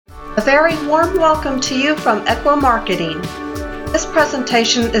A very warm welcome to you from Equa Marketing. This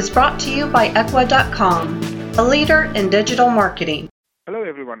presentation is brought to you by Equa.com, a leader in digital marketing. Hello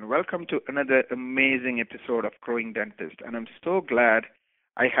everyone, welcome to another amazing episode of Growing Dentist, and I'm so glad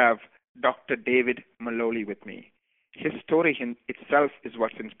I have Dr. David Maloley with me. His story itself is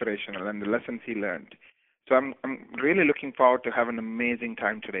what's inspirational and the lessons he learned. So I'm really looking forward to having an amazing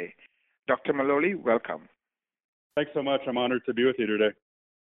time today. Dr. Maloley, welcome. Thanks so much. I'm honored to be with you today.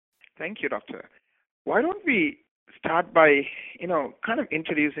 Thank you, Doctor. Why don't we start by, kind of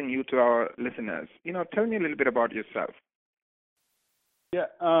introducing you to our listeners. Tell me a little bit about yourself. Yeah,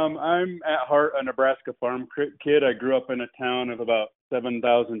 I'm at heart a Nebraska farm kid. I grew up in a town of about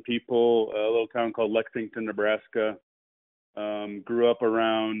 7,000 people, a little town called Lexington, Nebraska. Grew up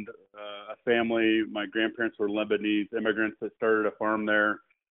around a family. My grandparents were Lebanese immigrants that started a farm there.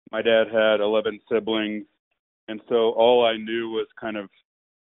 My dad had 11 siblings, and so all I knew was kind of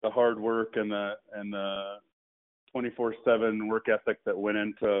the hard work and the 24/7 work ethic that went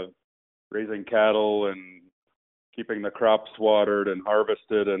into raising cattle and keeping the crops watered and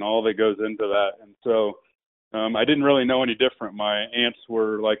harvested and all that goes into that. And so I didn't really know any different. My aunts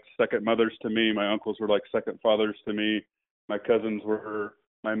were like second mothers to me. My uncles were like second fathers to me. My cousins were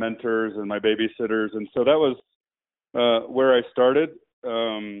my mentors and my babysitters. And so that was where I started.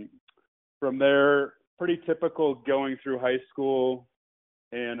 From there, pretty typical going through high school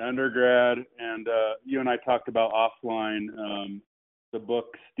and undergrad. And you and I talked about offline the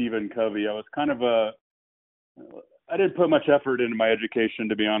book Stephen Covey. I was kind of I didn't put much effort into my education,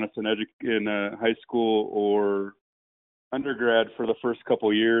 to be honest, in high school or undergrad for the first couple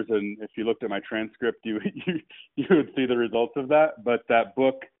of years. And if you looked at my transcript, you would see the results of that. But that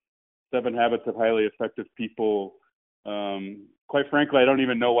book, 7 Habits of Highly Effective People, quite frankly, I don't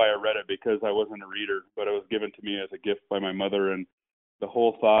even know why I read it because I wasn't a reader, but it was given to me as a gift by my mother. And the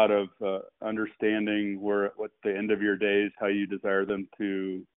whole thought of understanding what's the end of your days, how you desire them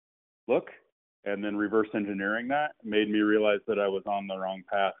to look, and then reverse engineering that made me realize that I was on the wrong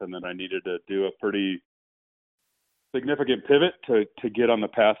path and that I needed to do a pretty significant pivot to get on the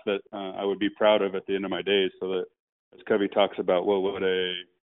path that I would be proud of at the end of my days. So that, as Covey talks about, what would a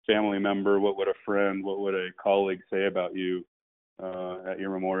family member, what would a friend, what would a colleague say about you at your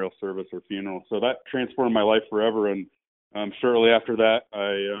memorial service or funeral? So that transformed my life forever. And shortly after that,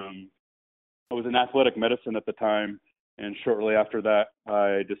 I was in athletic medicine at the time. And shortly after that,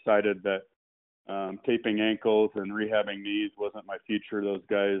 I decided that taping ankles and rehabbing knees wasn't my future. Those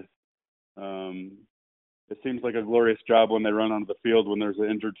guys, it seems like a glorious job when they run onto the field when there's an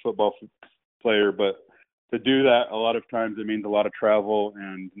injured football player, but to do that, a lot of times it means a lot of travel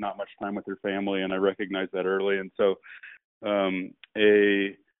and not much time with your family, and I recognized that early. And so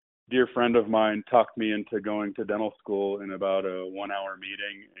a dear friend of mine talked me into going to dental school in about a 1-hour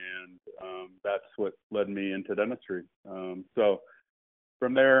meeting, and that's what led me into dentistry. So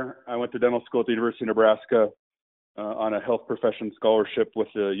from there, I went to dental school at the University of Nebraska on a health profession scholarship with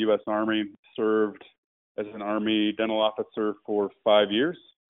the U.S. Army, served as an Army dental officer for 5 years,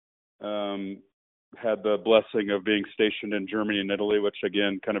 had the blessing of being stationed in Germany and Italy, which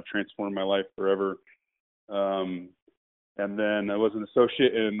again kind of transformed my life forever. And then I was an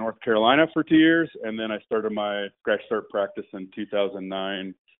associate in North Carolina for 2 years, and then I started my Scratch Start practice in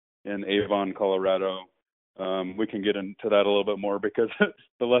 2009 in Avon, Colorado. We can get into that a little bit more because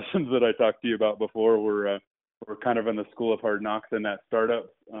the lessons that I talked to you about before were kind of in the school of hard knocks in that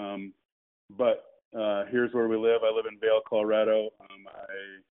startup. But here's where we live. I live in Vail, Colorado.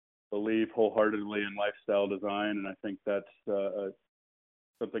 I believe wholeheartedly in lifestyle design, and I think that's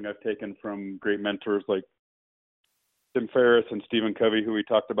something I've taken from great mentors like Tim Ferriss and Stephen Covey, who we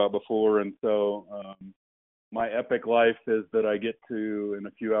talked about before. And so my epic life is that I get to, in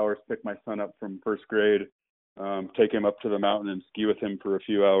a few hours, pick my son up from first grade, take him up to the mountain and ski with him for a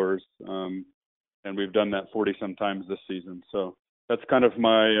few hours. And we've done that 40-some times this season. So that's kind of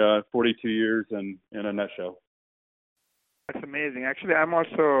my 42 years in a nutshell. That's amazing. Actually, I'm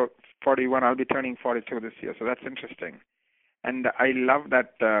also 41. I'll be turning 42 this year, so that's interesting. And I love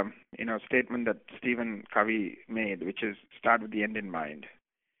that, statement that Stephen Covey made, which is start with the end in mind.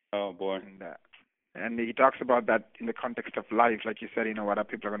 Oh, boy. And he talks about that in the context of life, like you said, what are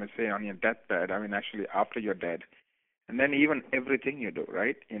people going to say on your deathbed? I mean, actually, after you're dead. And then even everything you do,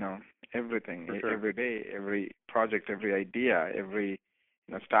 right? Everything, sure. Every day, every project, every idea,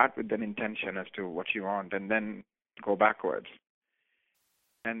 start with an intention as to what you want and then go backwards.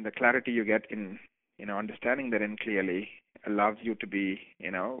 And the clarity you get in, understanding that end clearly allows you to be,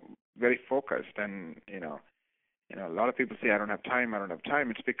 very focused. And, a lot of people say, I don't have time.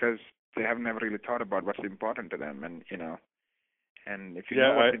 It's because they have never really thought about what's important to them. And, And if you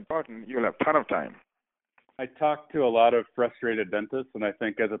know what's important, you'll have a ton of time. I talk to a lot of frustrated dentists, and I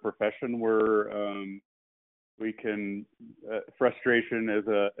think as a profession, frustration is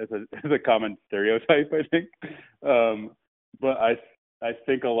a common stereotype, I think. But I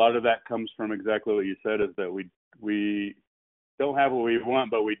think a lot of that comes from exactly what you said, is that we don't have what we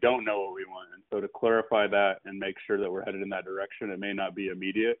want, but we don't know what we want. And so to clarify that and make sure that we're headed in that direction, it may not be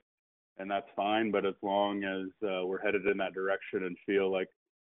immediate, and that's fine. But as long as we're headed in that direction and feel like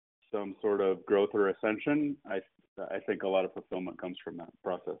some sort of growth or ascension, I think a lot of fulfillment comes from that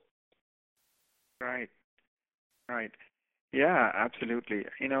process. Right. Yeah, absolutely.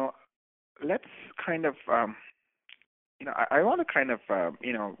 Let's kind of, I want to kind of,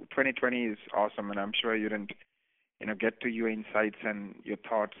 2020 is awesome, and I'm sure you didn't, get to your insights and your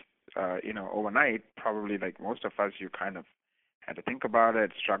thoughts, overnight. Probably like most of us, you kind of had to think about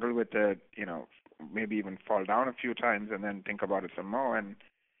it, struggle with it, maybe even fall down a few times and then think about it some more. And,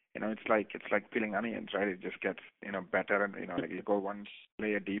 it's like peeling onions, right? It just gets, better, and, like you go one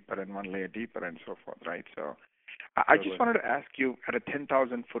layer deeper and one layer deeper and so forth, right? So I just wanted to ask you, at a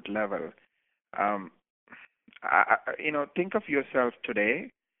 10,000 foot level, think of yourself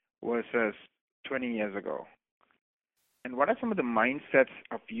today versus 20 years ago. And what are some of the mindsets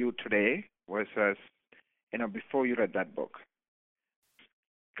of you today versus, before you read that book?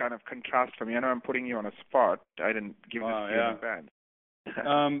 Kind of contrast for me. I know I'm putting you on a spot. I didn't give this to you in advance.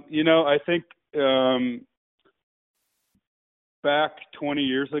 I think back 20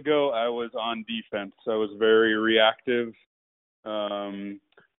 years ago, I was on defense. I was very reactive, and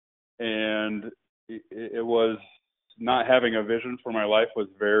it was not having a vision for my life was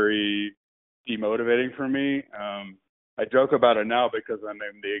very demotivating for me. I joke about it now because I'm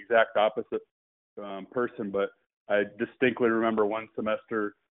the exact opposite person, but I distinctly remember one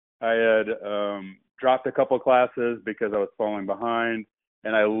semester I had dropped a couple classes because I was falling behind,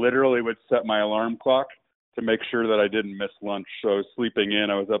 and I literally would set my alarm clock to make sure that I didn't miss lunch. So I was sleeping in,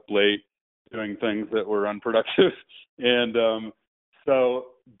 I was up late doing things that were unproductive. And so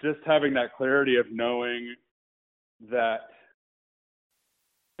just having that clarity of knowing that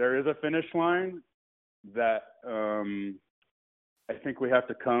there is a finish line, that I think we have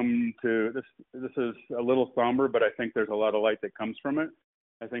to come to this is a little somber, but I think there's a lot of light that comes from it.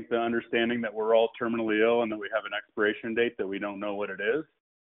 I think the understanding that we're all terminally ill and that we have an expiration date that we don't know what it is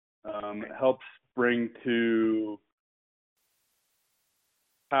helps bring to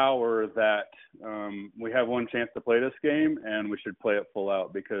power that we have one chance to play this game and we should play it full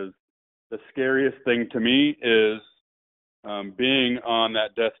out, because the scariest thing to me is being on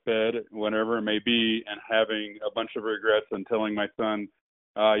that deathbed, whenever it may be, and having a bunch of regrets and telling my son,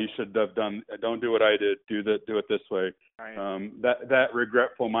 you should have don't do what I did, do it this way. Right. That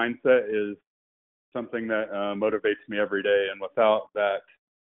regretful mindset is something that motivates me every day. And without that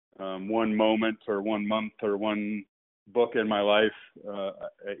one moment or 1 month or one book in my life,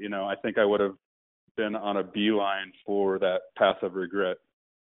 I think I would have been on a beeline for that path of regret.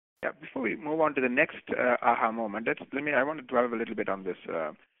 Yeah, before we move on to the next aha moment, I want to dwell a little bit on this.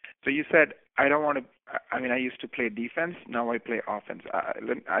 So you said, I used to play defense, now I play offense.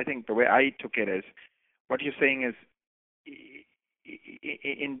 I think the way I took it is, what you're saying is,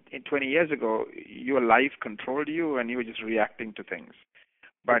 in 20 years ago, your life controlled you and you were just reacting to things.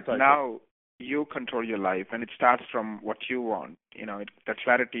 But now you control your life, and it starts from what you want. The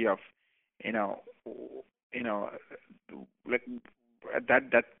clarity of, like,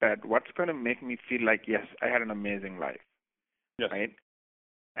 that what's going to make me feel like, yes, I had an amazing life. Yes. Right?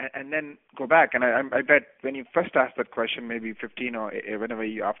 And then go back, and I bet when you first asked that question, maybe 15 or whenever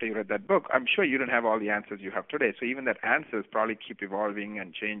after you read that book, I'm sure you didn't have all the answers you have today. So even that answers probably keep evolving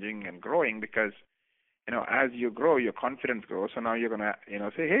and changing and growing, because, as you grow, your confidence grows. So now you're going to,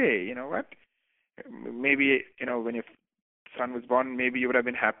 say, hey, you know what? Maybe, when your son was born, maybe you would have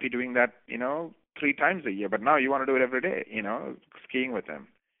been happy doing that, 3 times a year, but now you want to do it every day, skiing with him.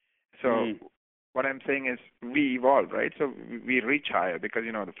 So what I'm saying is we evolve, right? So we reach higher, because,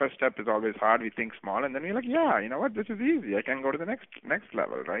 the first step is always hard. We think small, and then we're like, yeah, you know what? This is easy. I can go to the next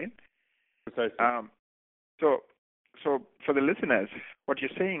level, right? Precisely. So for the listeners, what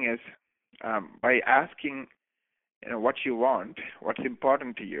you're saying is, by asking, what you want, what's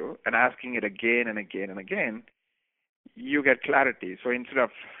important to you, and asking it again and again and again, you get clarity. So instead of,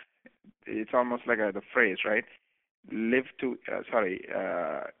 it's almost like the phrase, right?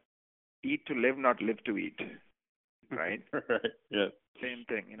 Eat to live, not live to eat, right? Right. Yeah. Same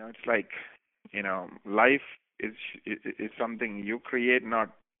thing. It's like, life is something you create,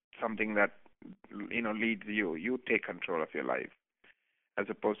 not something that, leads you. You take control of your life, as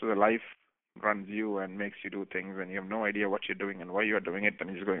opposed to the life runs you and makes you do things, and you have no idea what you're doing and why you're doing it, and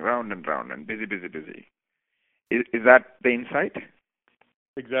you're just going round and round and busy, busy, busy. Is that the insight?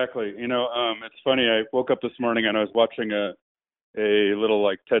 Exactly. It's funny. I woke up this morning and I was watching a little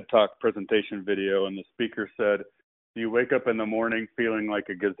like TED Talk presentation video, and the speaker said, "Do you wake up in the morning feeling like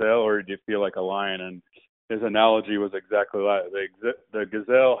a gazelle, or do you feel like a lion?" And his analogy was exactly that. The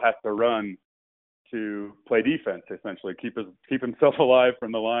gazelle has to run to play defense, essentially, keep himself alive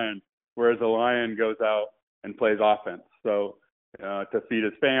from the lion, whereas the lion goes out and plays offense. So to feed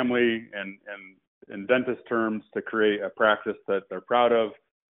his family, and in dentist terms, to create a practice that they're proud of,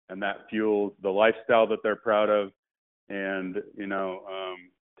 and that fuels the lifestyle that they're proud of. And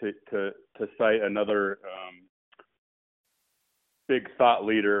to cite another big thought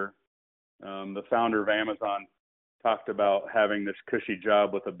leader, the founder of Amazon talked about having this cushy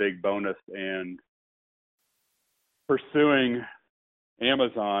job with a big bonus and pursuing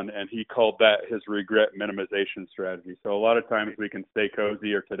Amazon, and he called that his regret minimization strategy. So a lot of times we can stay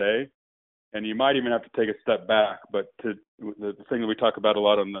cozier today, and you might even have to take a step back. But the thing that we talk about a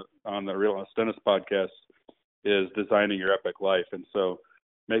lot on the Real Honest Dentist podcast is designing your epic life. And so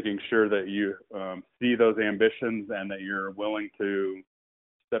making sure that you see those ambitions and that you're willing to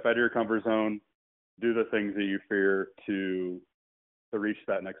step out of your comfort zone, do the things that you fear to reach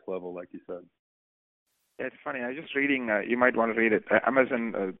that next level, like you said. It's funny. I was just reading. You might want to read it.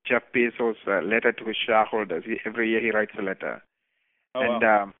 Amazon, Jeff Bezos' letter to his shareholders. Every year he writes a letter.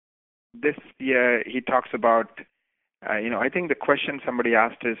 Wow. This year he talks about, I think the question somebody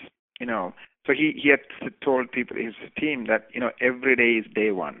asked is, so he had told people, his team, that, every day is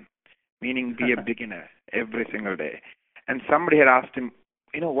day one, meaning be a beginner every single day. And somebody had asked him,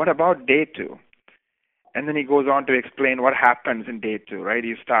 what about day two? And then he goes on to explain what happens in day two, right?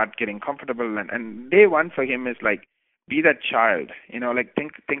 You start getting comfortable, and day one for him is like, be that child, like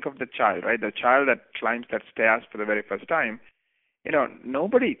think of the child, right? The child that climbs that stairs for the very first time.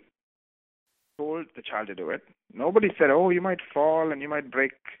 Nobody told the child to do it. Nobody said, oh, you might fall and you might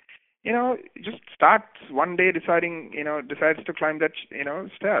break. Just starts one day decides to climb that,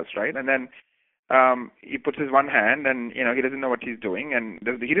 stairs, right? And then he puts his one hand, and he doesn't know what he's doing, and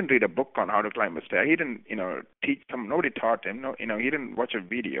he didn't read a book on how to climb a stair. He didn't teach them. Nobody taught him. No, he didn't watch a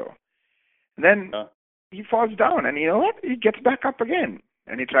video. And then he falls down, and you know what? He gets back up again,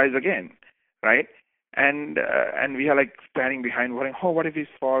 and he tries again, right? And we are like standing behind, worrying, oh, what if he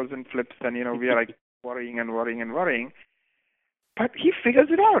falls and flips? And we are like worrying and worrying and worrying. But he figures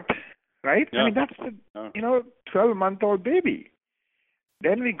it out, right? Yeah. I mean, that's the 12-month-old baby.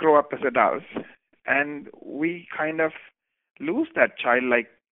 Then we grow up as adults, and we kind of lose that childlike,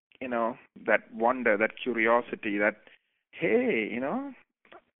 that wonder, that curiosity, that, hey,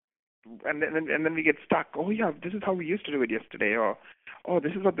 and then we get stuck. Oh, yeah, this is how we used to do it yesterday. Or, oh,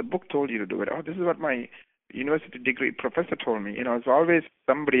 this is what the book told you to do it. Oh, this is what my university degree professor told me. It's always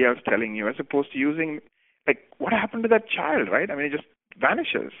somebody else telling you, as opposed to using, like, what happened to that child, right? I mean, it just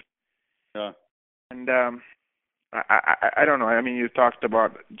vanishes. Yeah. And I don't know. I mean, you talked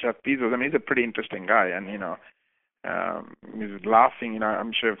about Jeff Bezos. I mean, he's a pretty interesting guy, and he's laughing.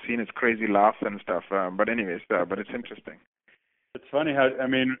 I'm sure I've seen his crazy laughs and stuff. But anyways, but it's interesting. It's funny how, I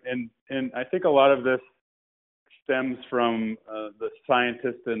mean, and I think a lot of this stems from the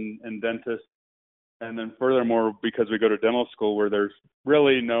scientists and dentists, and then furthermore, because we go to dental school where there's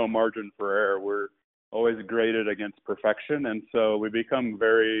really no margin for error. We're always graded against perfection, and so we become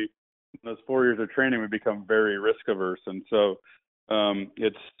in those 4 years of training, we become very risk averse, and so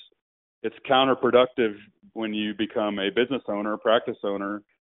it's counterproductive when you become a business owner, a practice owner,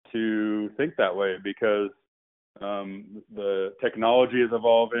 to think that way, because the technology is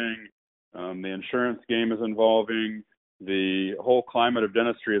evolving, the insurance game is evolving, the whole climate of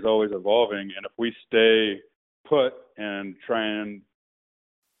dentistry is always evolving, and if we stay put and try and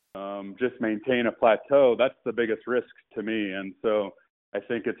just maintain a plateau, that's the biggest risk to me. And so I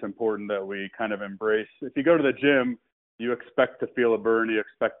think it's important that we kind of embrace, if you go to the gym, you expect to feel a burn, you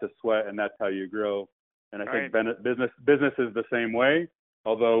expect to sweat, and that's how you grow. And I think business is the same way,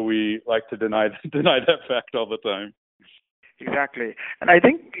 although we like to deny that fact all the time. Exactly. And I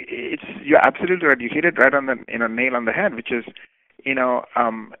think you're absolutely right. You hit it right on the nail on the head, which is,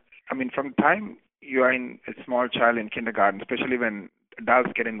 I mean, from the time you are in a small child in kindergarten, especially when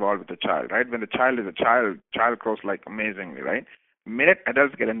adults get involved with the child, right? When the child is a child grows like amazingly, right? The minute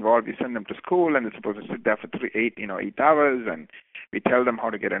adults get involved, we send them to school, and they're supposed to sit there for 8 hours, and we tell them how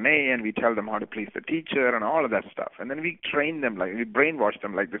to get an A, and we tell them how to please the teacher, and all of that stuff. And then we train them, we brainwash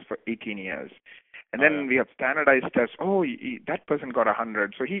them like this for 18 years. And then we have standardized tests. Oh, that person got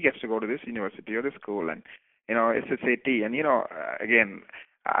 100, so he gets to go to this university or this school, and SSAT. And again,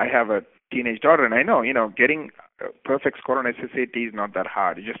 I have a teenage daughter, and I know, getting a perfect score on SSAT is not that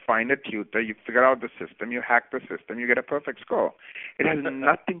hard. You just find a tutor, you figure out the system, you hack the system, you get a perfect score. It has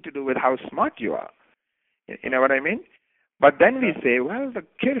nothing to do with how smart you are. You know what I mean? But then we say, well, the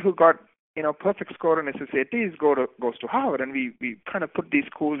kid who got perfect score on SSATs goes to Harvard, and we kind of put these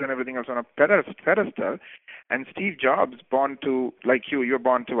schools and everything else on a pedestal. And Steve Jobs, born to, like you're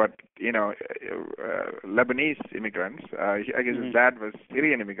born to Lebanese immigrants. I guess his dad was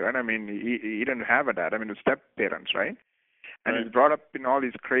Syrian immigrant. I mean, he didn't have a dad. I mean, it was step parents, right? And he's brought up in all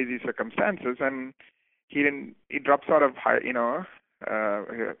these crazy circumstances, and he drops out of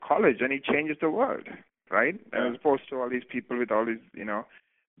college, and he changes the world, right? Yeah. As opposed to all these people with all these,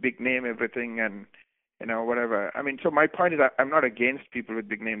 big name everything and, whatever. I mean, so my point is I'm not against people with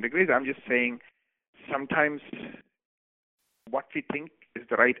big name degrees. I'm just saying sometimes what we think is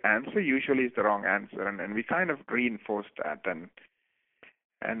the right answer usually is the wrong answer, and we kind of reinforce that,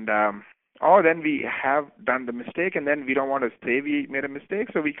 or then we have done the mistake, and then we don't want to say we made a mistake,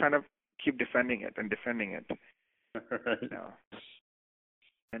 so we kind of keep defending it. Right.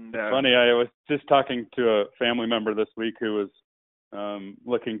 And funny, I was just talking to a family member this week who was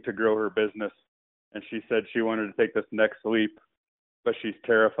looking to grow her business, and she said she wanted to take this next leap, but she's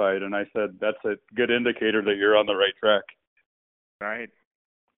terrified. And I said, that's a good indicator that you're on the right track. Right.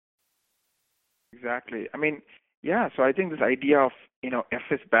 Exactly. I mean, yeah, so I think this idea of, F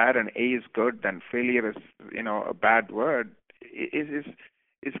is bad and A is good, and failure is, a bad word is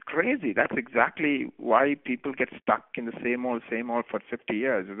crazy. That's exactly why people get stuck in the same old for 50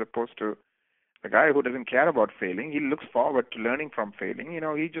 years, as opposed to the guy who doesn't care about failing. He looks forward to learning from failing.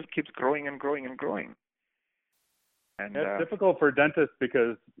 He just keeps growing and growing and growing. And it's difficult for dentists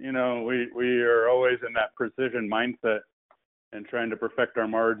because, we are always in that precision mindset and trying to perfect our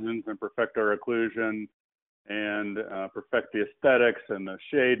margins and perfect our occlusion and perfect the aesthetics and the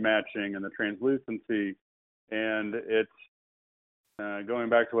shade matching and the translucency. And it's going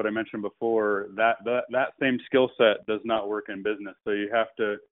back to what I mentioned before, that same skill set does not work in business. So you have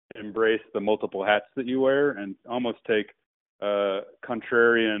to embrace the multiple hats that you wear and almost take a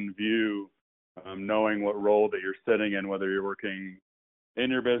contrarian view, knowing what role that you're sitting in, whether you're working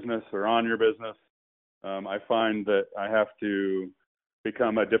in your business or on your business. I find that I have to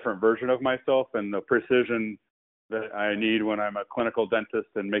become a different version of myself, and the precision that I need when I'm a clinical dentist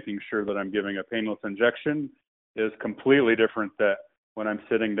and making sure that I'm giving a painless injection is completely different than when I'm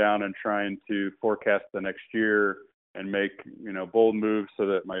sitting down and trying to forecast the next year and make, bold moves so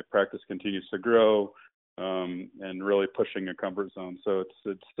that my practice continues to grow, and really pushing a comfort zone. So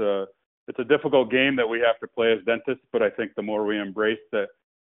it's a difficult game that we have to play as dentists, but I think the more we embrace that,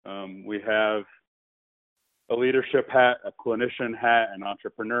 we have a leadership hat, a clinician hat, an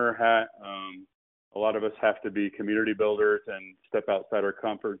entrepreneur hat. A lot of us have to be community builders and step outside our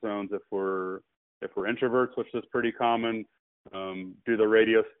comfort zones if we're introverts, which is pretty common. Do the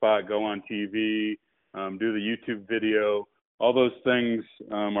radio spot, go on TV, do the YouTube video. All those things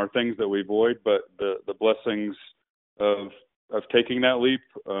are things that we avoid, but the blessings of taking that leap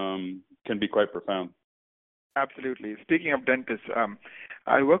can be quite profound. Absolutely. Speaking of dentists,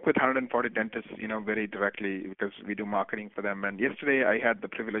 I work with 140 dentists, very directly because we do marketing for them. And yesterday I had the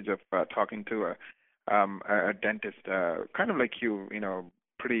privilege of talking to a dentist, kind of like you,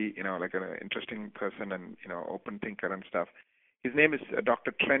 pretty, like an interesting person and, open thinker and stuff. His name is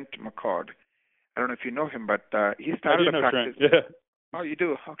Dr. Trent McCord. I don't know if you know him, but he started a practice. Trent. Yeah. Oh, you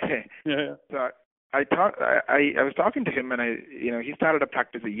do? Okay. Yeah. So I was talking to him, and he started a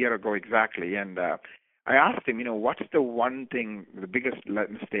practice a year ago exactly, and I asked him, what's the one thing, the biggest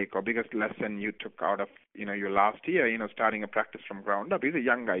mistake or biggest lesson you took out of, your last year, starting a practice from ground up. He's a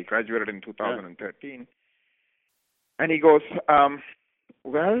young guy. He graduated in 2013. Yeah. And he goes,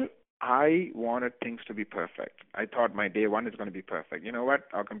 well, I wanted things to be perfect. I thought my day one is going to be perfect. You know what?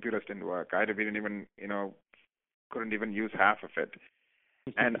 Our computers didn't work. We didn't even, couldn't even use half of it.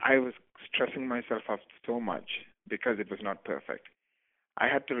 And I was stressing myself out so much because it was not perfect. I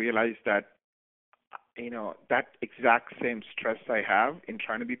had to realize that, that exact same stress I have in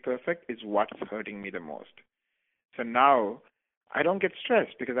trying to be perfect is what's hurting me the most. So now I don't get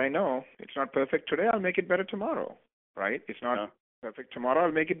stressed because I know it's not perfect today. I'll make it better tomorrow, right? It's not perfect tomorrow.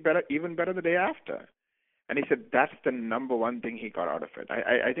 I'll make it better, even better the day after. And he said that's the number one thing he got out of it.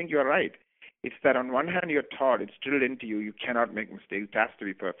 I think you're right. It's that on one hand you're taught, it's drilled into you, you cannot make mistakes. It has to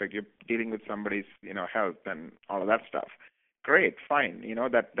be perfect. You're dealing with somebody's, health and all of that stuff. Great, fine.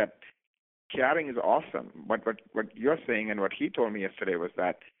 That caring is awesome. But what you're saying and what he told me yesterday was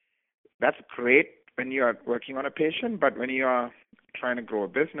that that's great when you're working on a patient, but when you're trying to grow a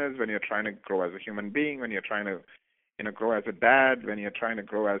business, when you're trying to grow as a human being, when you're trying to grow as a dad, when you're trying to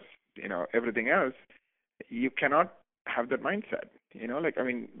grow as everything else, you cannot have that mindset.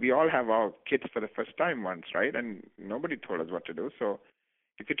 We all have our kids for the first time once, right? And nobody told us what to do. So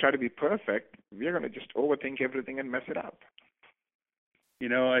if you try to be perfect, we're going to just overthink everything and mess it up.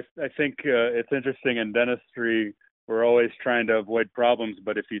 I think it's interesting in dentistry, we're always trying to avoid problems,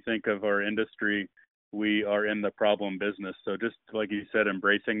 but if you think of our industry, we are in the problem business. So just like you said,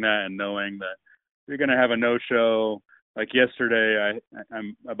 embracing that and knowing that you're going to have a no-show. Like yesterday,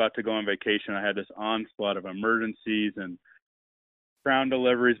 I'm about to go on vacation. I had this onslaught of emergencies and crown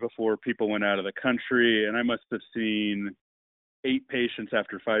deliveries before people went out of the country, and I must have seen 8 patients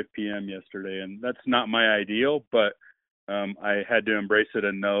after 5 p.m. yesterday, and that's not my ideal, but I had to embrace it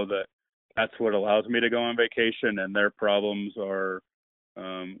and know that that's what allows me to go on vacation, and their problems are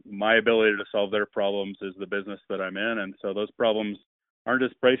my ability to solve their problems is the business that I'm in. And so those problems aren't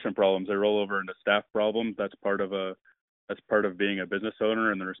just patient problems, they roll over into staff problems. That's part of being a business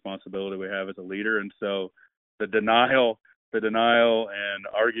owner and the responsibility we have as a leader. And so the denial and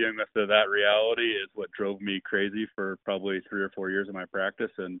arguing with that reality is what drove me crazy for probably 3 or 4 years of my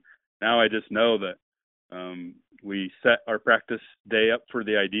practice. And now I just know that we set our practice day up for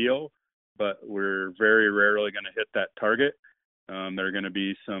the ideal, but we're very rarely going to hit that target. There are going to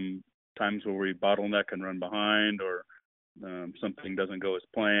be some times where we bottleneck and run behind, or something doesn't go as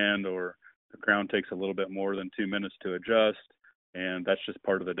planned, or the crown takes a little bit more than 2 minutes to adjust. And that's just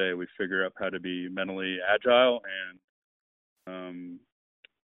part of the day. We figure out how to be mentally agile and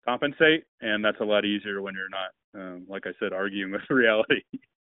compensate. And that's a lot easier when you're not, like I said, arguing with reality.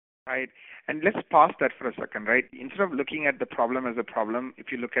 Right. And let's pause that for a second, right? Instead of looking at the problem as a problem,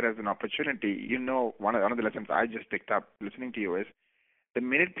 if you look at it as an opportunity, one of the lessons I just picked up listening to you is the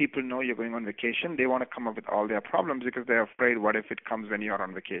minute people know you're going on vacation, they want to come up with all their problems because they're afraid, what if it comes when you're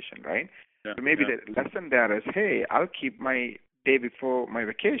on vacation, right? Yeah, so maybe the lesson there is, hey, I'll keep my day before my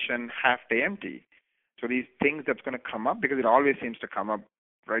vacation half day empty. So these things that's going to come up, because it always seems to come up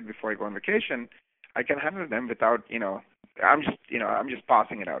right before I go on vacation, I can handle them without, I'm just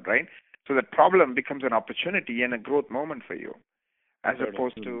passing it out, right? So that problem becomes an opportunity and a growth moment for you, as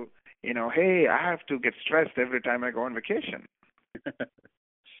opposed to, hey, I have to get stressed every time I go on vacation.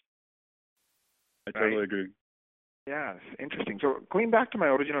 I totally agree. Yeah, it's interesting. So going back to my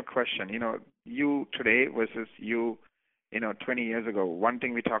original question, you today versus you, 20 years ago, one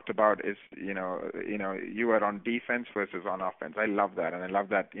thing we talked about is, you were on defense versus on offense. I love that. And I love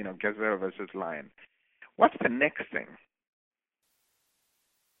that, Gazelle versus Lion. What's the next thing?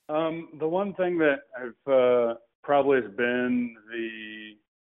 The one thing that I've probably has been the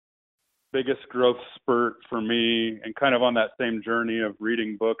biggest growth spurt for me, and kind of on that same journey of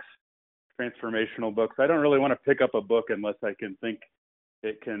reading books, transformational books. I don't really want to pick up a book unless I can think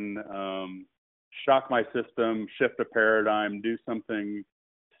it can shock my system, shift a paradigm, do something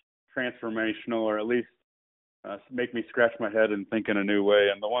transformational, or at least make me scratch my head and think in a new way.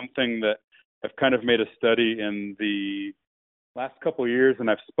 And the one thing that I've kind of made a study in the last couple of years, and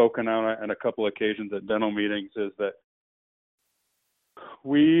I've spoken on a couple of occasions at dental meetings, is that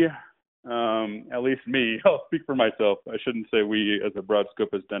we, at least me, I'll speak for myself. I shouldn't say we as a broad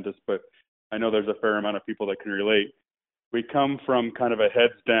scope as dentists, but I know there's a fair amount of people that can relate. We come from kind of a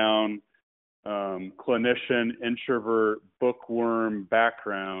heads down, clinician, introvert, bookworm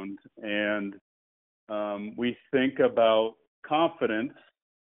background, and we think about confidence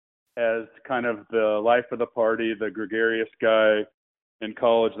as kind of the life of the party, the gregarious guy in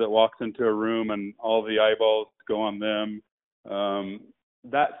college that walks into a room and all the eyeballs go on them,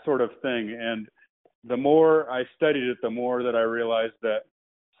 that sort of thing. And the more I studied it, the more that I realized that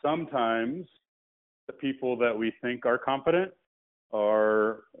sometimes the people that we think are confident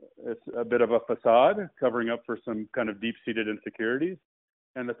it's a bit of a facade covering up for some kind of deep-seated insecurities.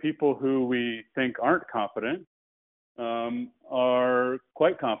 And the people who we think aren't confident are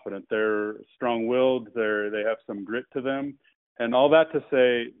quite confident. They're strong-willed. They have some grit to them. And all that to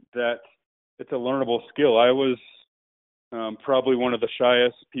say that it's a learnable skill. I was probably one of the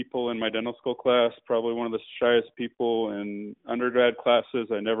shyest people in my dental school class, probably one of the shyest people in undergrad classes.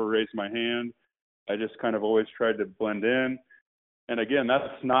 I never raised my hand. I just kind of always tried to blend in. And again,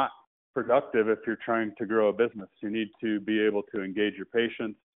 that's not productive if you're trying to grow a business. You need to be able to engage your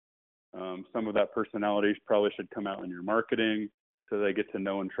patients. Some of that personality probably should come out in your marketing so they get to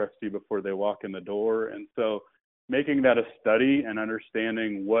know and trust you before they walk in the door. And so making that a study and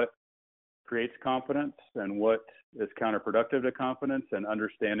understanding what creates confidence and what is counterproductive to confidence, and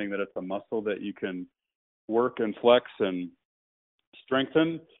understanding that it's a muscle that you can work and flex and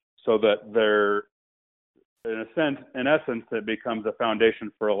strengthen so that there, in essence, it becomes a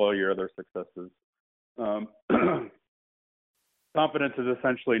foundation for all your other successes. confidence is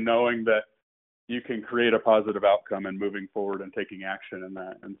essentially knowing that you can create a positive outcome and moving forward and taking action in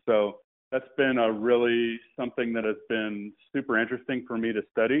that. And so that's been a really something that has been super interesting for me to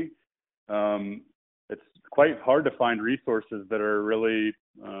study. It's quite hard to find resources that are really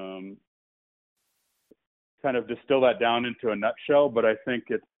kind of distill that down into a nutshell, but I think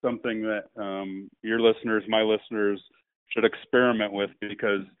it's something that your listeners, my listeners, should experiment with,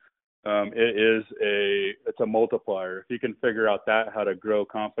 because it's a multiplier. If you can figure out how to grow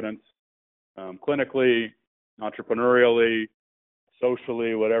confidence clinically, entrepreneurially,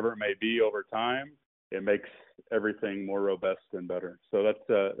 socially, whatever it may be over time, it makes everything more robust and better. So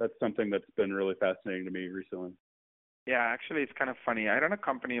that's something that's been really fascinating to me recently. Yeah, actually, it's kind of funny. I run a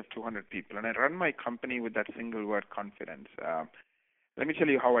company of 200 people, and I run my company with that single word, confidence. Let me tell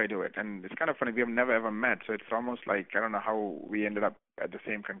you how I do it. And it's kind of funny. We have never, ever met, so it's almost like I don't know how we ended up at the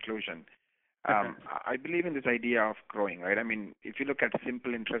same conclusion. I believe in this idea of growing, right? I mean, if you look at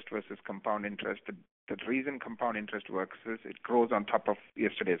simple interest versus compound interest, the reason compound interest works is it grows on top of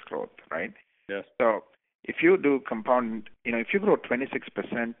yesterday's growth, right? Yes. So if you do compound, if you grow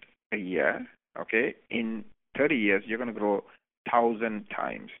 26% a year, okay, in 30 years, you're going to grow 1,000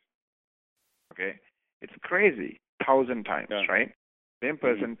 times. Okay? It's crazy. 1,000 times, right? Same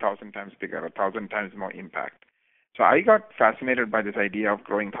person, 1,000 times bigger, 1,000 times more impact. So I got fascinated by this idea of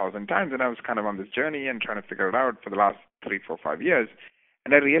growing 1,000 times, and I was kind of on this journey and trying to figure it out for the last 3, 4, 5 years.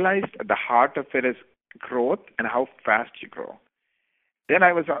 And I realized at the heart of it is growth and how fast you grow. Then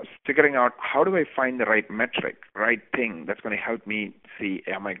I was figuring out, how do I find the right metric, right thing that's going to help me see,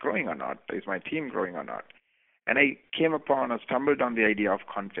 am I growing or not? Is my team growing or not? And I stumbled on the idea of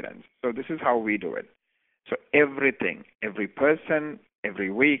confidence. So this is how we do it. So everything, every person, every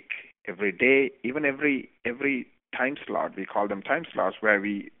week, every day, even every time slot, we call them time slots, where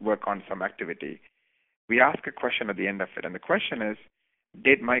we work on some activity, we ask a question at the end of it. And the question is,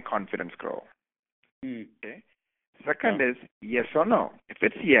 did my confidence grow? Okay. Second is yes or no. If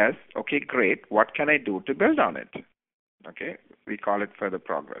it's yes, okay, great. What can I do to build on it? Okay. We call it further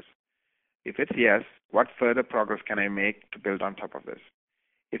progress. If it's yes, what further progress can I make to build on top of this?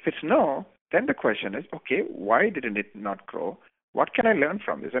 If it's no, then the question is, okay, why didn't it not grow? What can I learn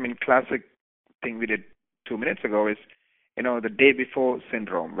from this? I mean, classic thing we did 2 minutes ago is, the day before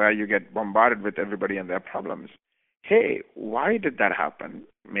syndrome, where you get bombarded with everybody and their problems. Hey, why did that happen?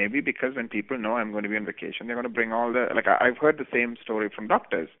 Maybe because when people know I'm going to be on vacation, they're going to bring all I've heard the same story from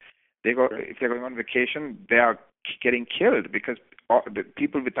doctors. If they're going on vacation, they are getting killed because the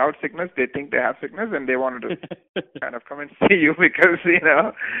people without sickness, they think they have sickness, and they wanted to kind of come and see you because,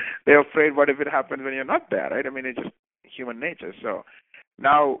 they're afraid, what if it happens when you're not there, right? I mean, it's just human nature. So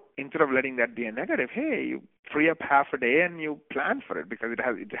now, instead of letting that be a negative, hey, you free up half a day and you plan for it, because it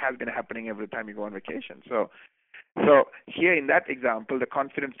has been happening every time you go on vacation. So here in that example, the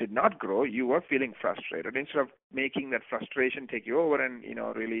confidence did not grow. You were feeling frustrated. Instead of making that frustration take you over and,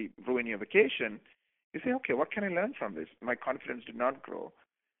 really ruin your vacation, you say, okay, what can I learn from this? My confidence did not grow.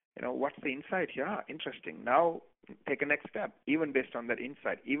 What's the insight here? Interesting. Now take a next step, even based on that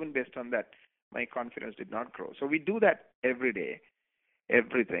insight, even based on that my confidence did not grow. So we do that every day,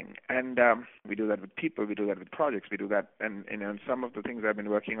 everything. And we do that with people. We do that with projects. We do that. And, some of the things I've been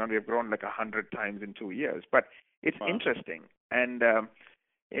working on, we've grown like 100 times in 2 years. But it's interesting. And,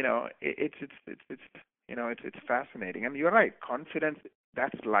 it's fascinating. And you're right. Confidence,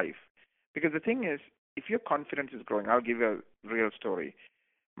 that's life. Because the thing is, if your confidence is growing, I'll give you a real story.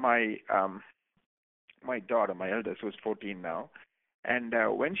 My daughter, my eldest, who's 14 now, and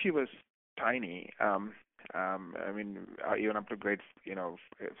when she was tiny, even up to grade,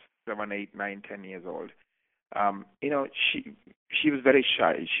 7, 8, 9, 10 years old, she was very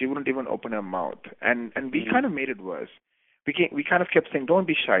shy. She wouldn't even open her mouth, and we kind of made it worse. We kind of kept saying, don't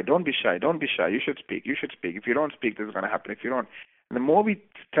be shy, don't be shy, don't be shy. You should speak, you should speak. If you don't speak, this is going to happen. If you don't, and the more we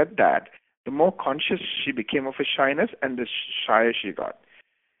said that, the more conscious she became of her shyness, and the shyer she got.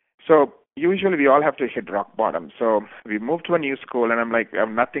 So usually we all have to hit rock bottom. So we moved to a new school, and I'm like, I have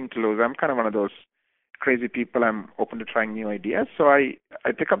nothing to lose. I'm kind of one of those crazy people. I'm open to trying new ideas. So I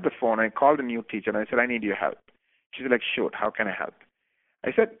pick up the phone. I called the new teacher, and I said, I need your help. She's like, shoot, how can I help?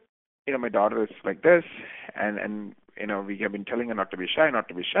 I said, my daughter is like this, and we have been telling her not to be shy, not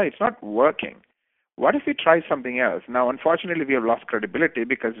to be shy. It's not working. What if we try something else? Now, unfortunately, we have lost credibility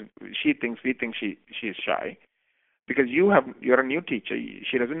because we think she is shy. Because you're a new teacher.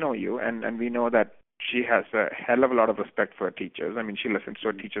 She doesn't know you, and we know that she has a hell of a lot of respect for her teachers. I mean, she listens to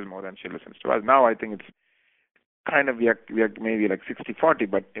her teachers more than she listens to us. Now I think it's kind of, we are maybe like 60-40,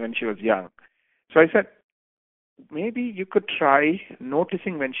 but when she was young. So I said, maybe you could try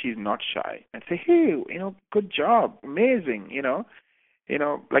noticing when she's not shy and say, hey, good job, amazing,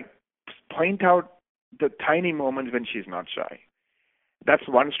 like point out the tiny moments when she's not shy. That's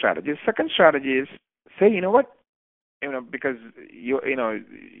one strategy. The second strategy is say, you know what, because she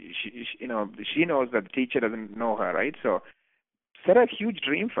knows that the teacher doesn't know her, right? So set a huge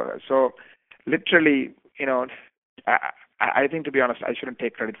dream for her. So literally, I, I think, to be honest, I shouldn't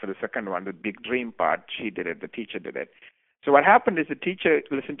take credit for the second one, the big dream part. She did it. The teacher did it. So what happened is the teacher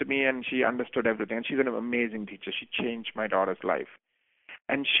listened to me and she understood everything. And she's an amazing teacher. She changed my daughter's life.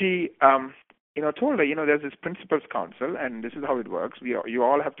 And she, told her, there's this principal's council, and this is how it works. You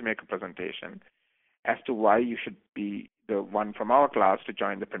all have to make a presentation as to why you should be the one from our class to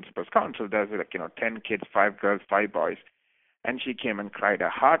join the principal's council. There's 10 kids, 5 girls, 5 boys. And she came and cried her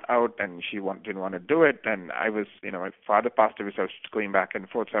heart out, and she didn't want to do it. And I was, my father passed away, so I was going back and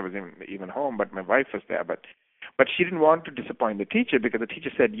forth, so I was even home, but my wife was there. But she didn't want to disappoint the teacher, because the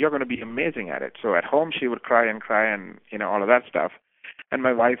teacher said, you're going to be amazing at it. So at home she would cry and, all of that stuff. And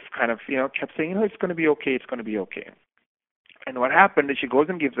my wife kind of, kept saying, it's going to be okay, it's going to be okay. And what happened is she goes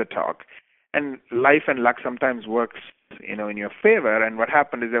and gives a talk, and life and luck sometimes works, in your favor. And what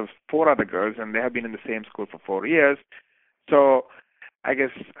happened is there was 4 other girls, and they have been in the same school for 4 years. So I guess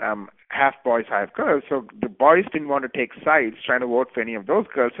half boys, half girls. So the boys didn't want to take sides trying to vote for any of those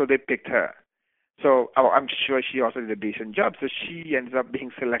girls, so they picked her. So I'm sure she also did a decent job. So she ends up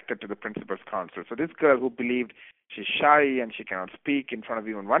being selected to the principal's council. So this girl who believed she's shy and she cannot speak in front of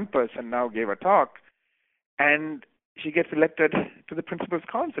even one person now gave a talk, and she gets elected to the principal's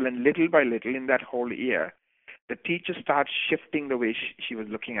council. And little by little, in that whole year, the teacher starts shifting the way she was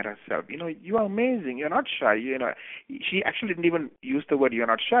looking at herself. You are amazing. You're not shy. She actually didn't even use the word "you're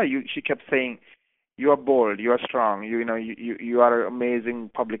not shy." She kept saying, "You are bold. You are strong. You are an amazing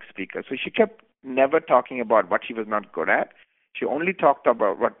public speaker." So she kept never talking about what she was not good at. She only talked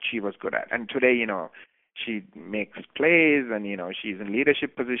about what she was good at. And today, she makes plays, and she's in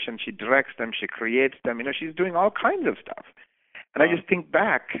leadership positions. She directs them. She creates them. She's doing all kinds of stuff. And I just think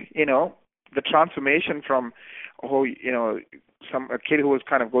back, the transformation from a kid who was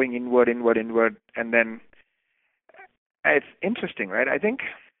kind of going inward, and then it's interesting, right? I think,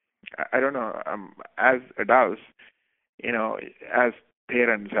 I don't know, as adults, as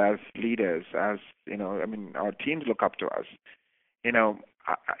parents, as leaders, as our teams look up to us.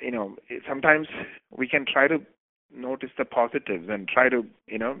 Sometimes we can try to notice the positives and try to,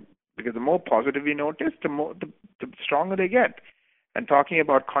 because the more positive we notice, the stronger they get. And talking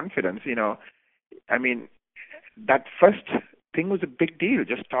about confidence, that first thing was a big deal,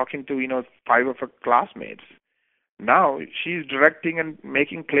 just talking to, 5 of her classmates. Now she's directing and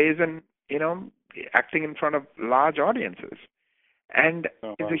making plays and, acting in front of large audiences. And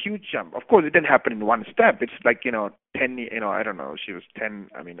it's a huge jump. Of course, it didn't happen in one step. It's like, 10, I don't know, she was 9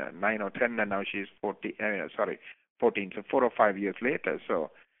 or 10, and now she's 14, 14, so 4 or 5 years later. So,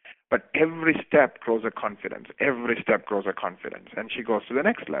 but every step grows her confidence. Every step grows her confidence. And she goes to the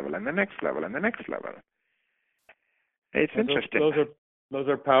next level, and the next level, and the next level. It's interesting. Those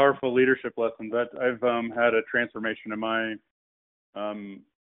are powerful leadership lessons. I've had a transformation in my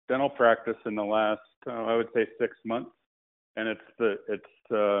dental practice in the last, I would say, 6 months. And it's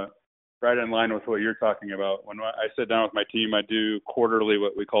right in line with what you're talking about. When I sit down with my team, I do quarterly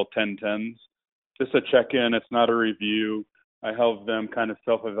what we call 10-10s. Just a check-in. It's not a review. I help them kind of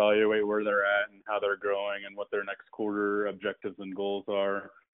self-evaluate where they're at and how they're growing and what their next quarter objectives and goals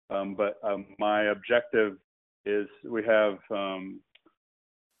are. But my objective is we have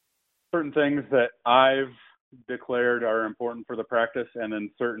certain things that I've declared are important for the practice, and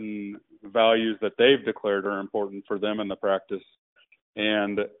then certain values that they've declared are important for them in the practice.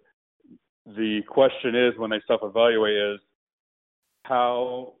 And the question is, when they self-evaluate, is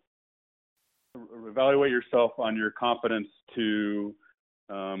how evaluate yourself on your competence to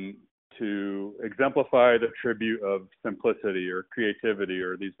exemplify the tribute of simplicity or creativity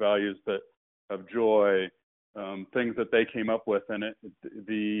or these values of joy, things that they came up with. And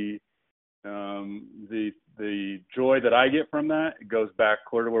the joy that I get from that, it goes back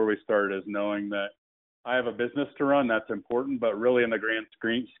clear to where we started, is knowing that I have a business to run. That's important, but really in the grand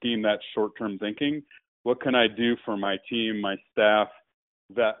scheme, that's short-term thinking. What can I do for my team, my staff,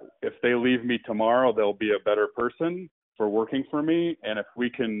 that if they leave me tomorrow, they'll be a better person for working for me? And if we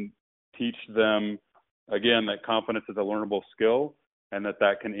can teach them, again, that confidence is a learnable skill, and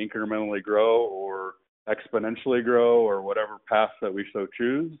that can incrementally grow or exponentially grow, or whatever path that we so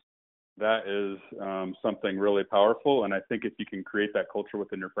choose, that is something really powerful. And I think if you can create that culture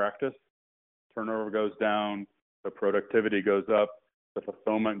within your practice, turnover goes down, the productivity goes up, the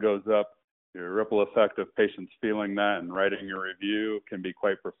fulfillment goes up, your ripple effect of patients feeling that and writing your review can be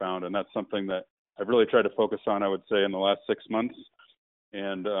quite profound. And that's something that I've really tried to focus on, I would say, in the last 6 months.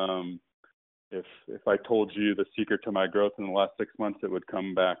 And if I told you the secret to my growth in the last 6 months, it would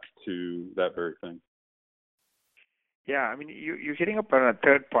come back to that very thing. Yeah, I mean, you're hitting up on a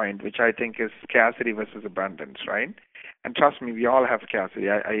third point, which I think is scarcity versus abundance, right? And trust me, we all have scarcity.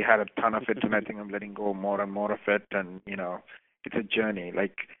 I had a ton of it, and I think I'm letting go more and more of it. And, it's a journey.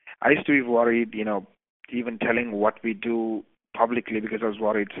 Like, I used to be worried, even telling what we do publicly because I was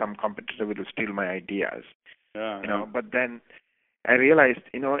worried some competitor would steal my ideas. Yeah. But then I realized,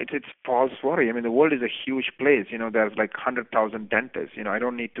 it's false worry. I mean, the world is a huge place. There's like 100,000 dentists. I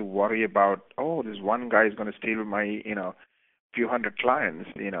don't need to worry about, this one guy is going to steal my, few hundred clients.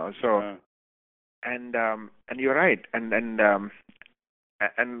 So, Yeah. and you're right. And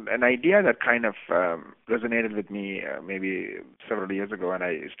an idea that kind of resonated with me maybe several years ago, and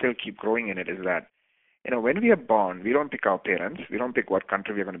I still keep growing in it, is that, when we are born, we don't pick our parents. We don't pick what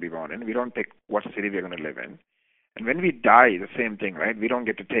country we're going to be born in. We don't pick what city we're going to live in. And when we die, the same thing, right? We don't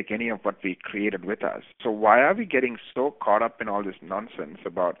get to take any of what we created with us. So why are we getting so caught up in all this nonsense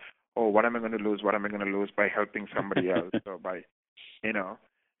about, what am I going to lose? What am I going to lose by helping somebody else or by,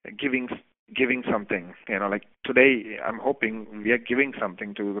 giving something? Like today, I'm hoping we are giving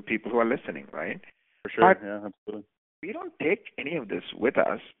something to the people who are listening, right? For sure, but yeah, absolutely. We don't take any of this with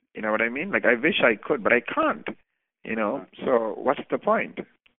us. You know what I mean? Like, I wish I could, but I can't. So what's the point?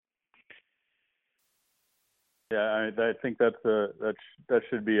 Yeah, I think that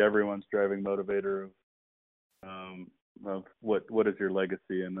should be everyone's driving motivator of what is your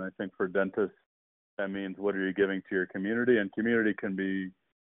legacy. And I think for dentists, that means what are you giving to your community? And community can be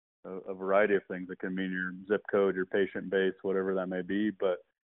a variety of things. It can mean your zip code, your patient base, whatever that may be. But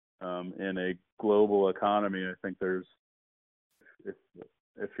in a global economy, I think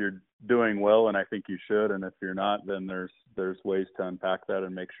if you're doing well, and I think you should, and if you're not, then there's ways to unpack that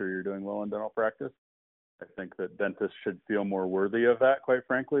and make sure you're doing well in dental practice. I think that dentists should feel more worthy of that, quite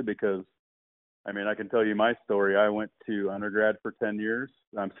frankly, because, I mean, I can tell you my story. I went to undergrad for 10 years.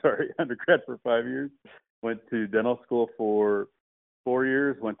 Undergrad for 5 years. Went to dental school for 4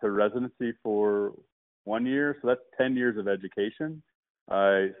 years. Went to residency for 1 year. So that's 10 years of education.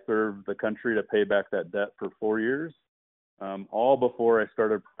 I served the country to pay back that debt for 4 years, all before I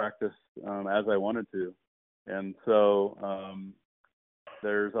started practice as I wanted to. And so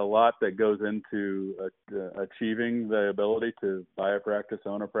there's a lot that goes into achieving the ability to buy a practice,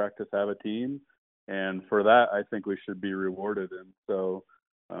 own a practice, have a team. And for that, I think we should be rewarded. And so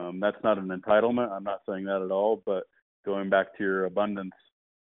that's not an entitlement. I'm not saying that at all. But going back to your abundance,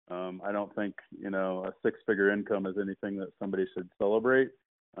 I don't think, a six-figure income is anything that somebody should celebrate.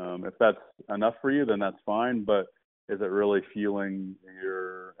 If that's enough for you, then that's fine. But is it really fueling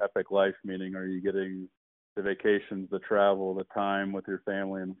your epic life? Meaning, are you getting the vacations, the travel, the time with your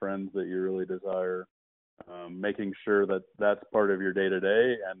family and friends that you really desire, making sure that that's part of your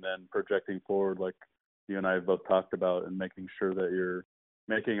day-to-day, and then projecting forward like you and I have both talked about, and making sure that you're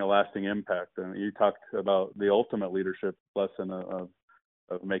making a lasting impact. And you talked about the ultimate leadership lesson of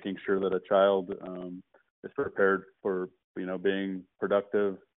making sure that a child is prepared for, being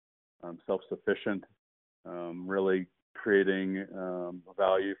productive, self-sufficient, really creating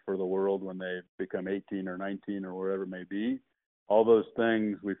value for the world when they become 18 or 19 or whatever it may be. All those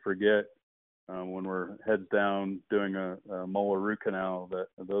things we forget when we're heads down doing a molar root canal, that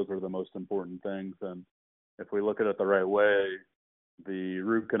those are the most important things. And if we look at it the right way, the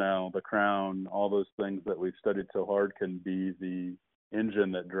root canal, the crown, all those things that we've studied so hard can be the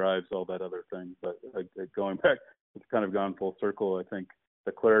engine that drives all that other thing. But going back, it's kind of gone full circle. I think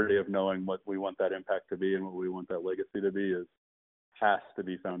the clarity of knowing what we want that impact to be and what we want that legacy to be has to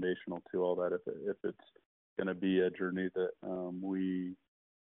be foundational to all that. If it's going to be a journey that we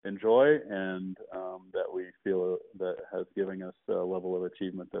enjoy and that we feel that has given us a level of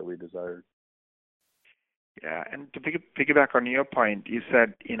achievement that we desire. Yeah, and to piggyback on your point, you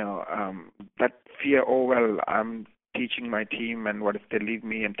said, that fear, I'm teaching my team, and what if they leave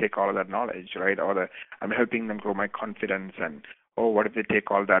me and take all of that knowledge, right? Or I'm helping them grow my confidence, and what if they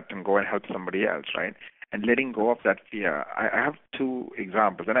take all that and go and help somebody else, right? And letting go of that fear. I have two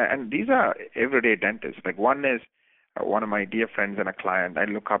examples, and these are everyday dentists. Like, one is one of my dear friends and a client. I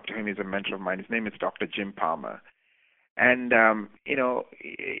look up to him. He's a mentor of mine. His name is Dr. Jim Palmer. And,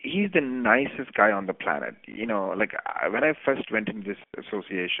 he's the nicest guy on the planet. Like, when I first went into this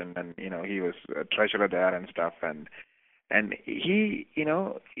association, and, he was a treasurer there and stuff, and he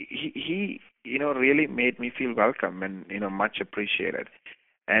really made me feel welcome and, much appreciated.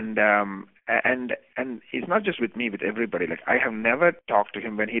 And it's not just with me, with everybody. Like, I have never talked to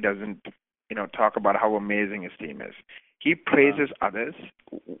him when he doesn't, talk about how amazing his team is. He praises others,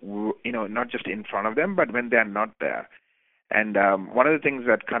 not just in front of them, but when they're not there. And one of the things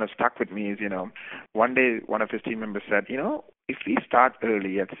that kind of stuck with me is, one day one of his team members said, if we start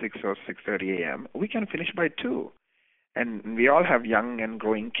early at 6 or 6:30 a.m., we can finish by 2. And we all have young and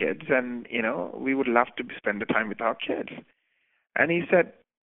growing kids, and, we would love to spend the time with our kids. And he said,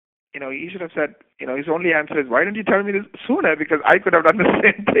 he should have said, his only answer is, why didn't you tell me this sooner? Because I could have done the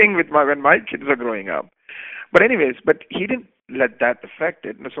same thing when my kids were growing up. But he didn't let that affect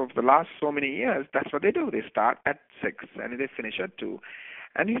it. And so for the last so many years, that's what they do. They start at 6 and they finish at 2.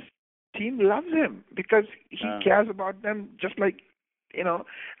 And his team loves him because he cares about them just like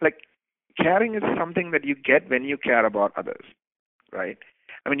caring is something that you get when you care about others, right?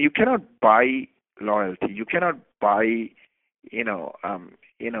 I mean, you cannot buy loyalty. You cannot buy,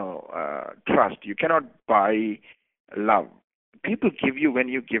 trust. You cannot buy love. People give you when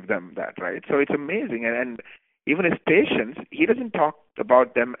you give them that, right? So it's amazing. And even his patients, he doesn't talk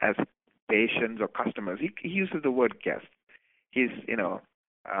about them as patients or customers. He uses the word guests. He's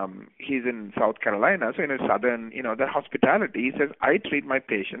in South Carolina, so in a southern, the hospitality, he says, I treat my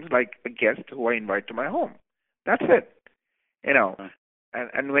patients like a guest who I invite to my home. That's it.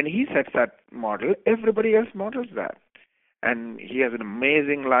 And when he sets that model, everybody else models that. And he has an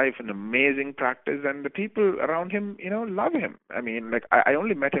amazing life, an amazing practice, and the people around him, love him. I mean, I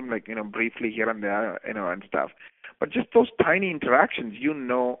only met him, briefly here and there, and stuff. But just those tiny interactions,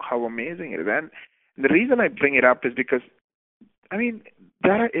 how amazing it is. And the reason I bring it up is because,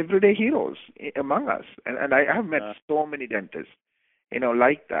 there are everyday heroes among us. And I have met so many dentists,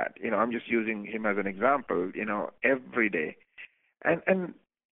 like that. I'm just using him as an example, every day. And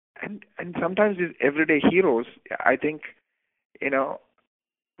sometimes these everyday heroes, I think,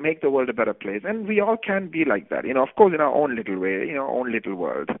 make the world a better place. And we all can be like that, of course, in our own little way, own little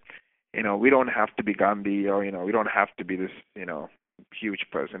world. We don't have to be Gandhi or, we don't have to be this, huge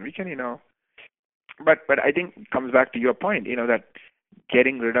person. We can, but I think it comes back to your point, that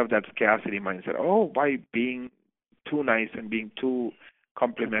getting rid of that scarcity mindset. Oh, by being too nice and being too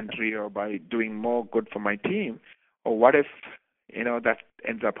complimentary or by doing more good for my team, or what if, that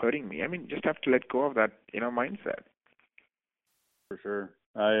ends up hurting me? Just have to let go of that, mindset. For sure.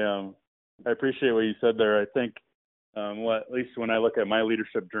 I appreciate what you said there. I think, at least when I look at my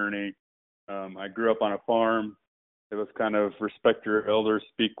leadership journey, I grew up on a farm. It was kind of respect your elders,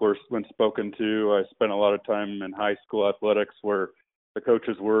 speak when spoken to. I spent a lot of time in high school athletics where the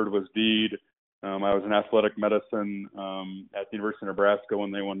coach's word was deed. I was in athletic medicine at the University of Nebraska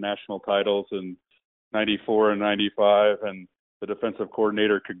when they won national titles in 94 and 95, and the defensive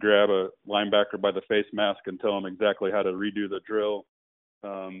coordinator could grab a linebacker by the face mask and tell him exactly how to redo the drill.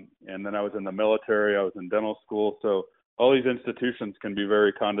 And then I was in the military. I was in dental school. So all these institutions can be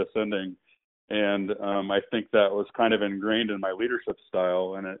very condescending. And I think that was kind of ingrained in my leadership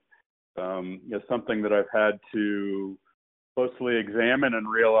style. And it is something that I've had to closely examine and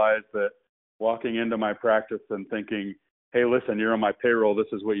realize that walking into my practice and thinking, hey, listen, you're on my payroll, this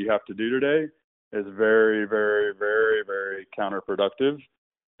is what you have to do today, is very, very, very, very counterproductive.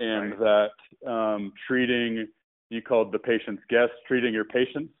 And right. That treating, you called the patient's guests, treating your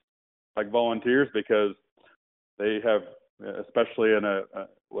patients like volunteers, because they have, especially in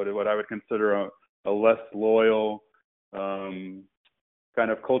what I would consider a less loyal kind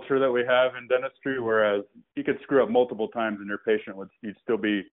of culture that we have in dentistry, whereas you could screw up multiple times and your patient you'd still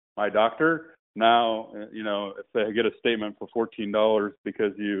be my doctor. Now, if they get a statement for $14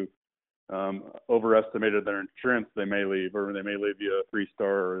 because you overestimated their insurance, they may leave, or they may leave you a 3-star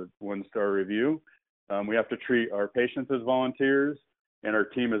or 1-star review. We have to treat our patients as volunteers and our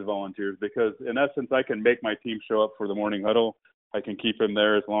team as volunteers, because in essence, I can make my team show up for the morning huddle. I can keep them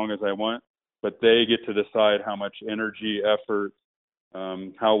there as long as I want, but they get to decide how much energy, effort,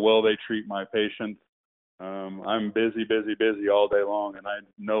 how well they treat my patients. I'm busy all day long, and I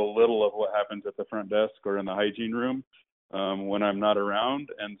know little of what happens at the front desk or in the hygiene room when I'm not around.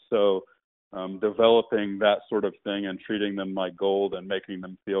 And so developing that sort of thing and treating them like gold and making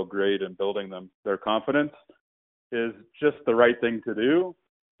them feel great and building their confidence is just the right thing to do.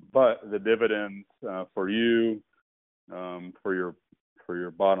 But the dividends for you, for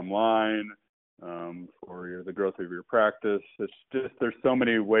your bottom line, for the growth of your practice, it's just, there's so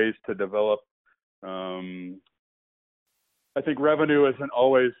many ways to develop. I think revenue isn't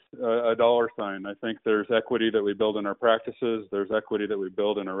always a dollar sign. I think there's equity that we build in our practices. There's equity that we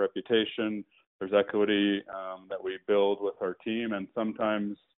build in our reputation. There's equity that we build with our team. And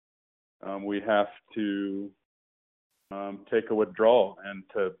sometimes we have to take a withdrawal, and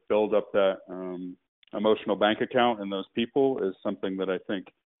to build up that emotional bank account in those people is something that I think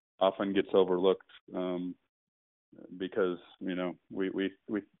often gets overlooked because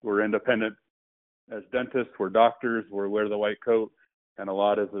we're independent as dentists, we're doctors, we wear the white coat, and a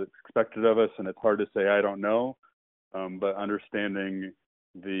lot is expected of us, and it's hard to say I don't know. But understanding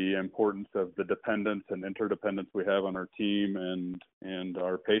the importance of the dependence and interdependence we have on our team and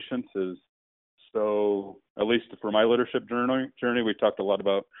our patients is so, at least for my leadership journey, we talked a lot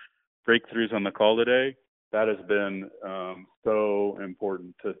about breakthroughs on the call today. That has been so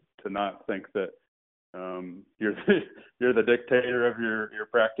important to not think that you're the dictator of your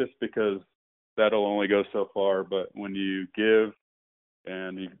practice, because that'll only go so far. But when you give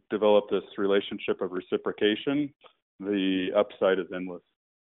and you develop this relationship of reciprocation, the upside is endless.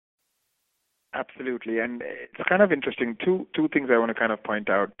 Absolutely, and it's kind of interesting. Two things I want to kind of point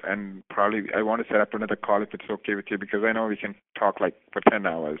out, and probably I want to set up another call if it's okay with you, because I know we can talk like for 10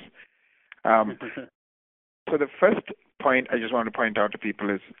 hours. So the first point I just want to point out to people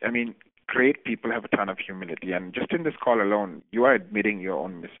is, great people have a ton of humility, and just in this call alone, you are admitting your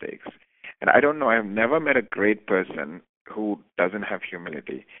own mistakes. And I don't know, I've never met a great person who doesn't have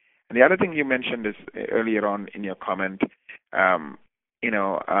humility. And the other thing you mentioned is earlier on in your comment,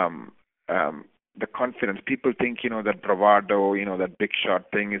 the confidence. People think, that bravado, that big shot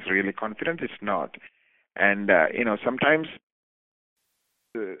thing is really confidence. It's not. And, sometimes,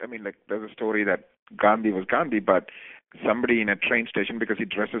 there's a story that Gandhi was Gandhi, but somebody in a train station, because he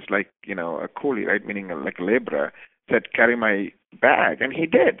dresses like, a coolie, right, meaning like a laborer, said, carry my bag, and he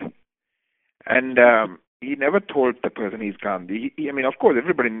did. And he never told the person he's Gandhi. Of course,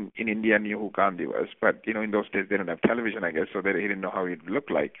 everybody in India knew who Gandhi was, but, in those days they didn't have television, I guess, so he didn't know how he'd look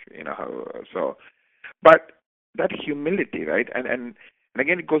like, But that humility, right, and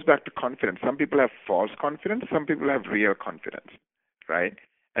again, it goes back to confidence. Some people have false confidence, some people have real confidence, right?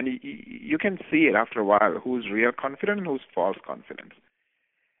 And you can see it after a while, who's real confident and who's false confidence.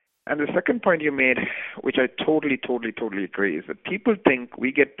 And the second point you made, which I totally agree, is that people think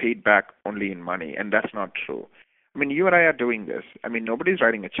we get paid back only in money, and that's not true. You and I are doing this. Nobody's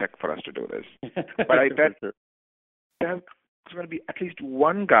writing a check for us to do this. But I bet there's going to be at least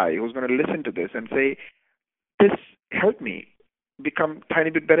one guy who's going to listen to this and say, this helped me become a tiny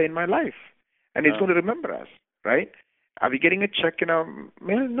bit better in my life. And he's going to remember us, right? Are we getting a check in our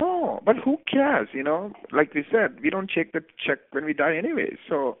mail? No. But who cares, Like we said, we don't check the check when we die anyway.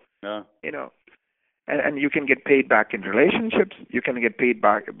 So, and you can get paid back in relationships. You can get paid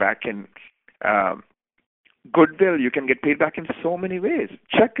back in goodwill. You can get paid back in so many ways.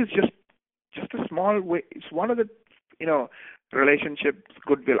 Check is just a small way. It's one of the, relationships,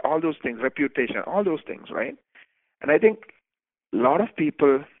 goodwill, all those things, reputation, all those things, right? And I think a lot of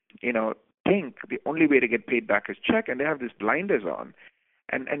people, think the only way to get paid back is check, and they have these blinders on.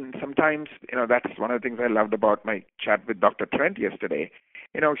 And sometimes, that's one of the things I loved about my chat with Dr. Trent yesterday.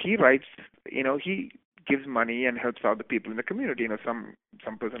 He writes, he gives money and helps out the people in the community. Some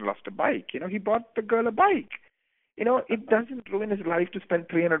person lost a bike. He bought the girl a bike. It doesn't ruin his life to spend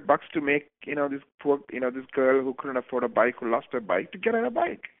 $300 to make, this poor, this girl who couldn't afford a bike, who lost her bike, to get her a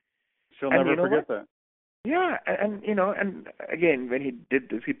bike. She'll never forget that. Yeah, and again, when he did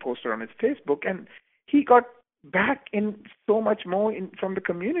this, he posted on his Facebook, and he got back in so much more from the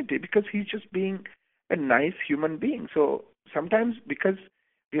community, because he's just being a nice human being. So sometimes, because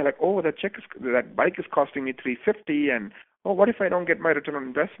we're like, oh, that bike is costing me $350, and what if I don't get my return on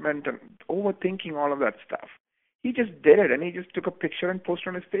investment, and overthinking all of that stuff. He just did it, and he just took a picture and posted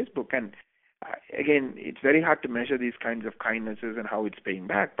on his Facebook. And again, it's very hard to measure these kinds of kindnesses and how it's paying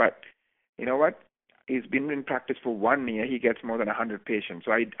back. But you know what? He's been in practice for 1 year. He gets more than 100 patients.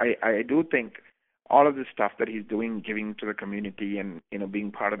 So I do think all of this stuff that he's doing, giving to the community and,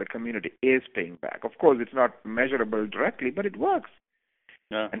 being part of the community, is paying back. Of course, it's not measurable directly, but it works.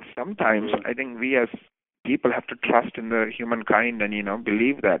 Yeah. And sometimes I think we as people have to trust in the humankind and,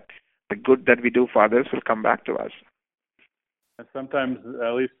 believe that the good that we do for others will come back to us. And sometimes,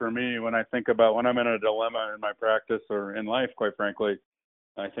 at least for me, when I think about when I'm in a dilemma in my practice or in life, quite frankly,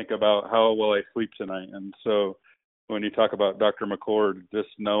 I think about how will I sleep tonight. And so when you talk about Dr. McCord, just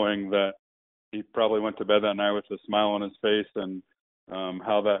knowing that he probably went to bed that night with a smile on his face and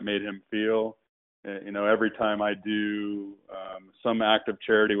how that made him feel. Every time I do some act of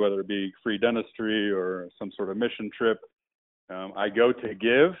charity, whether it be free dentistry or some sort of mission trip, I go to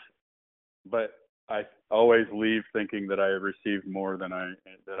give, but I always leave thinking that I have received more than I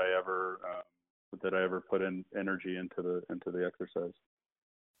ever put in energy into the exercise.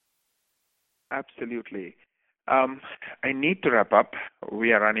 Absolutely. I need to wrap up.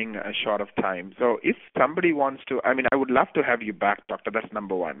 We are running short of time. So if somebody wants to, I would love to have you back, Doctor. That's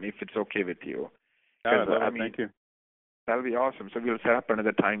number one, if it's okay with you. Thank you. That'll be awesome. So we'll set up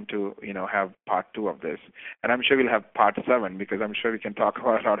another time to, have part 2 of this. And I'm sure we'll have part 7 because I'm sure we can talk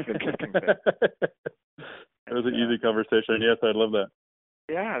about a lot of interesting things. It was an easy conversation. Yes, I'd love that.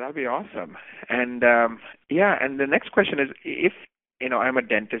 Yeah, that'd be awesome. And and the next question is, if I'm a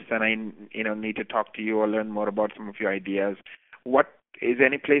dentist and I need to talk to you or learn more about some of your ideas, what is there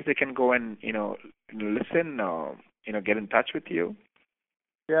any place they can go and listen or get in touch with you?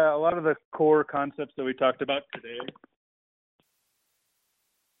 Yeah, a lot of the core concepts that we talked about today.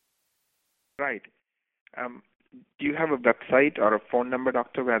 Right. Do you have a website or a phone number,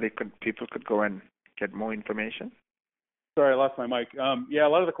 doctor, where people could go and get more information? Sorry, I lost my mic. Yeah, a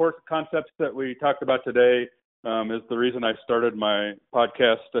lot of the core concepts that we talked about today is the reason I started my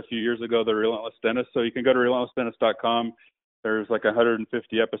podcast a few years ago, The Relentless Dentist. So you can go to relentlessdentist.com. There's like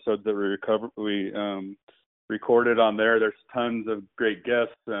 150 episodes that we recorded on there. There's tons of great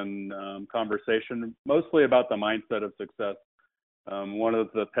guests and conversation, mostly about the mindset of success. One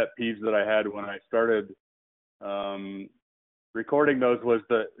of the pet peeves that I had when I started recording those was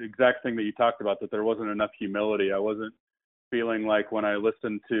the exact thing that you talked about, that there wasn't enough humility. I wasn't feeling like when I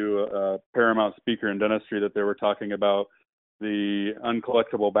listened to a Paramount speaker in dentistry that they were talking about the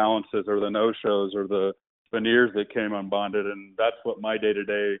uncollectible balances or the no-shows or the veneers that came unbonded. And that's what my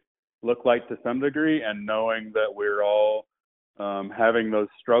day-to-day looked like to some degree, and knowing that we're all having those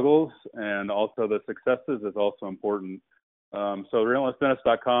struggles and also the successes is also important. So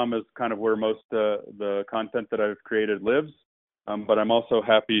relentlessdentist.com is kind of where most the content that I've created lives. But I'm also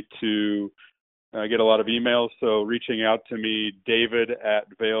happy to get a lot of emails. So reaching out to me,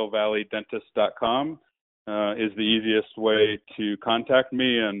 david@vailvalleydentist.com is the easiest way to contact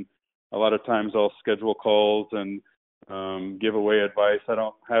me. And a lot of times I'll schedule calls and give away advice. I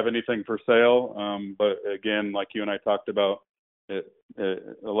don't have anything for sale. But again, like you and I talked about, it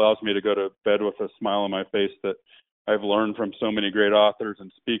allows me to go to bed with a smile on my face that I've learned from so many great authors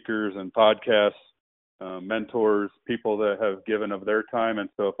and speakers and podcasts, mentors, people that have given of their time. And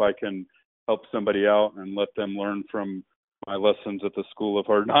so if I can help somebody out and let them learn from my lessons at the School of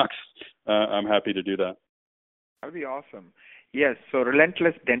Hard Knocks, I'm happy to do that. That'd be awesome. Yes, so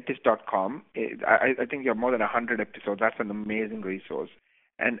relentlessdentist.com. I think you have more than 100 episodes. That's an amazing resource.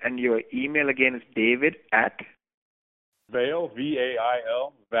 And your email again is david at Vail,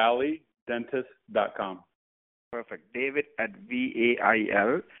 V-A-I-L, valleydentist.com. Perfect. David at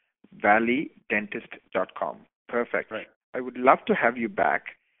VAIL, valleydentist.com. Perfect. Right. I would love to have you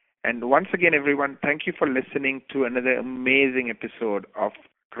back. And once again, everyone, thank you for listening to another amazing episode of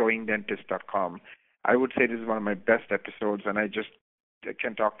growingdentist.com. I would say this is one of my best episodes, and I just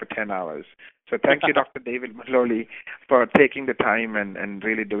can talk for 10 hours. So thank you, Dr. David Maloley, for taking the time and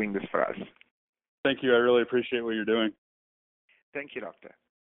really doing this for us. Thank you. I really appreciate what you're doing. Thank you, Doctor.